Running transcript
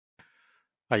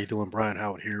How you doing? Brian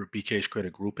Howard here, BKH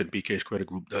Credit Group and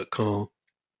bkhcreditgroup.com.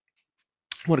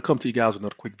 I want to come to you guys with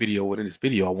another quick video. And in this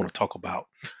video, I want to talk about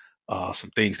some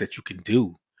things that you can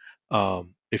do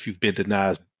if you've been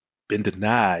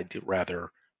denied rather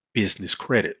business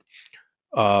credit.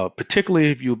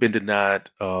 Particularly if you've been denied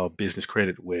business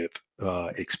credit with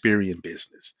Experian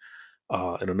Business.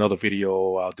 In another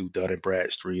video, I'll do Dun and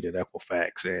Bradstreet and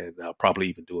Equifax, and I'll probably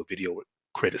even do a video with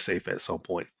Credit Safe at some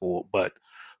point. But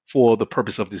for the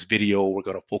purpose of this video, we're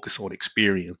going to focus on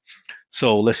Experian.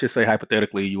 So let's just say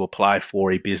hypothetically, you apply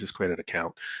for a business credit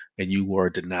account and you were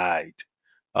denied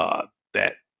uh,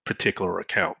 that particular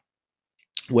account.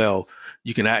 Well,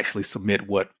 you can actually submit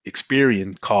what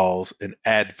Experian calls an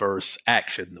adverse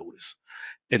action notice.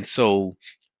 And so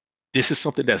this is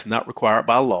something that's not required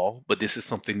by law, but this is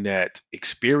something that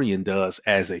Experian does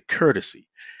as a courtesy.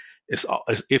 It's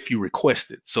as if you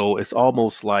request it. So it's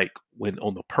almost like when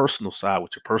on the personal side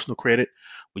with your personal credit,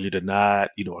 when you're denied,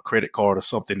 a credit card or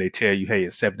something, they tell you, hey,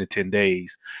 in 7 to 10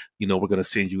 days, we're going to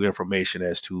send you information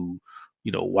as to,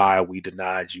 why we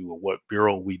denied you or what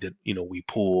bureau we did, we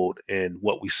pulled and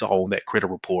what we saw on that credit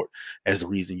report as the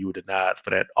reason you were denied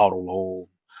for that auto loan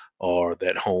or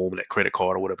that home, that credit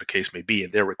card, or whatever the case may be.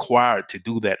 And they're required to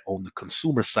do that on the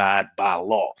consumer side by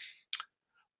law.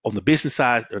 On the business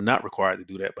side, they're not required to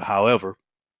do that. But however,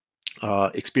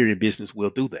 Experian Business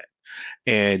will do that.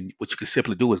 And what you can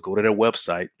simply do is go to their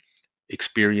website,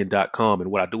 Experian.com. And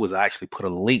what I do is I actually put a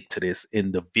link to this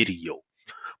in the video.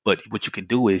 But what you can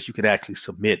do is you can actually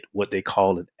submit what they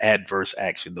call an adverse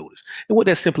action notice. And what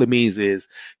that simply means is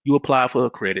you apply for a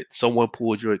credit, someone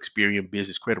pulled your Experian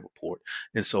business credit report.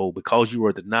 And so because you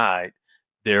were denied,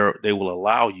 they will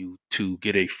allow you to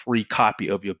get a free copy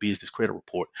of your business credit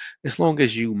report as long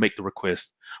as you make the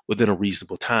request within a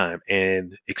reasonable time.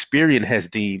 And Experian has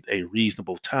deemed a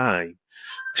reasonable time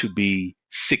to be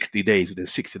 60 days, within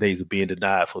 60 days of being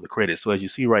denied for the credit. So as you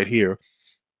see right here,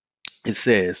 it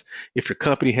says, if your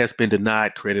company has been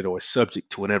denied credit or is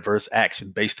subject to an adverse action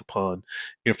based upon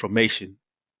information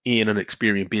in an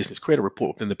Experian business credit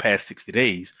report within the past 60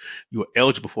 days, you are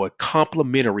eligible for a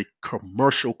complimentary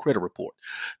commercial credit report.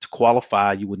 To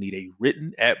qualify, you will need a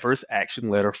written adverse action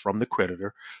letter from the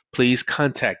creditor. Please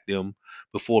contact them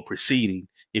before proceeding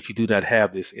if you do not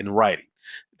have this in writing.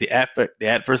 The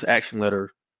adverse action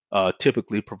letter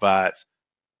typically provides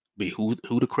who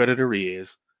the creditor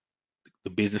is, the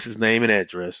business's name and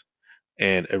address,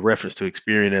 and a reference to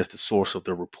Experian as the source of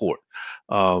the report.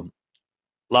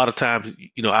 A lot of times,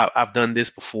 I've done this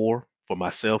before for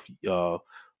myself.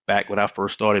 Back when I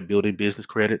first started building business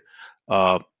credit,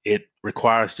 it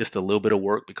requires just a little bit of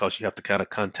work because you have to kind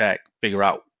of figure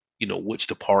out, which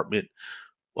department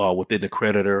within the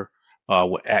creditor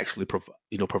will actually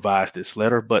provides this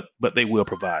letter, but they will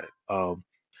provide it.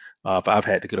 If I've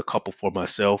had to get a couple for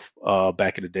myself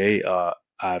back in the day,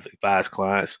 I've advised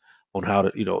clients on how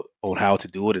to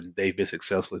do it, and they've been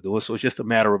successfully doing it. So it's just a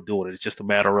matter of doing it. It's just a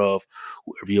matter of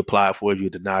whoever you apply for, if you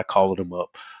deny, calling them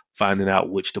up, finding out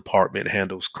which department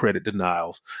handles credit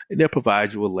denials, and they'll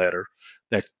provide you a letter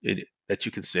that that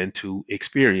you can send to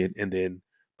Experian, and then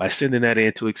by sending that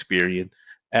in to Experian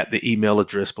at the email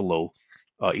address below,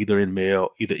 either email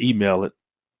it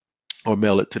or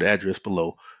mail it to the address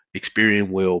below. Experian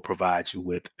will provide you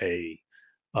with a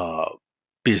uh,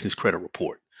 business credit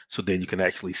report, so then you can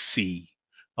actually see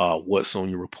what's on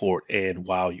your report and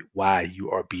why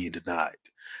you are being denied.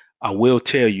 I will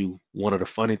tell you one of the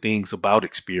funny things about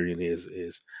Experian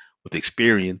is with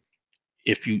Experian,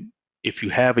 if you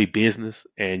have a business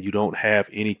and you don't have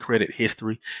any credit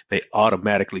history, they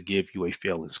automatically give you a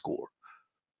failing score.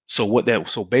 So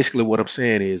basically what I'm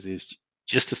saying is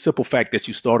just the simple fact that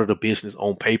you started a business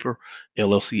on paper,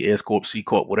 LLC, S Corp, C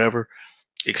Corp, whatever,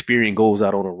 Experian goes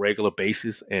out on a regular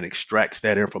basis and extracts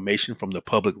that information from the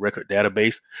public record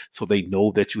database so they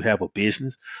know that you have a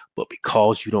business. But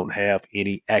because you don't have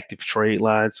any active trade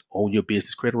lines on your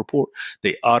business credit report,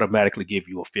 they automatically give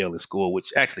you a failing score,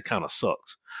 which actually kind of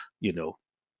sucks, you know,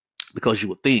 because you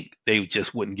would think they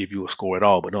just wouldn't give you a score at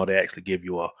all, but no, they actually give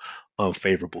you a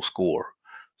unfavorable score.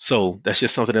 So that's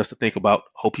just something else to think about.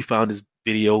 Hope you found this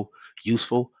video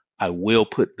useful. I will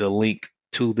put the link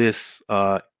to this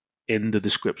in the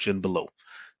description below.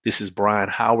 This is Brian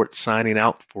Howard signing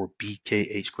out for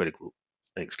BKH Credit Group.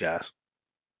 Thanks, guys.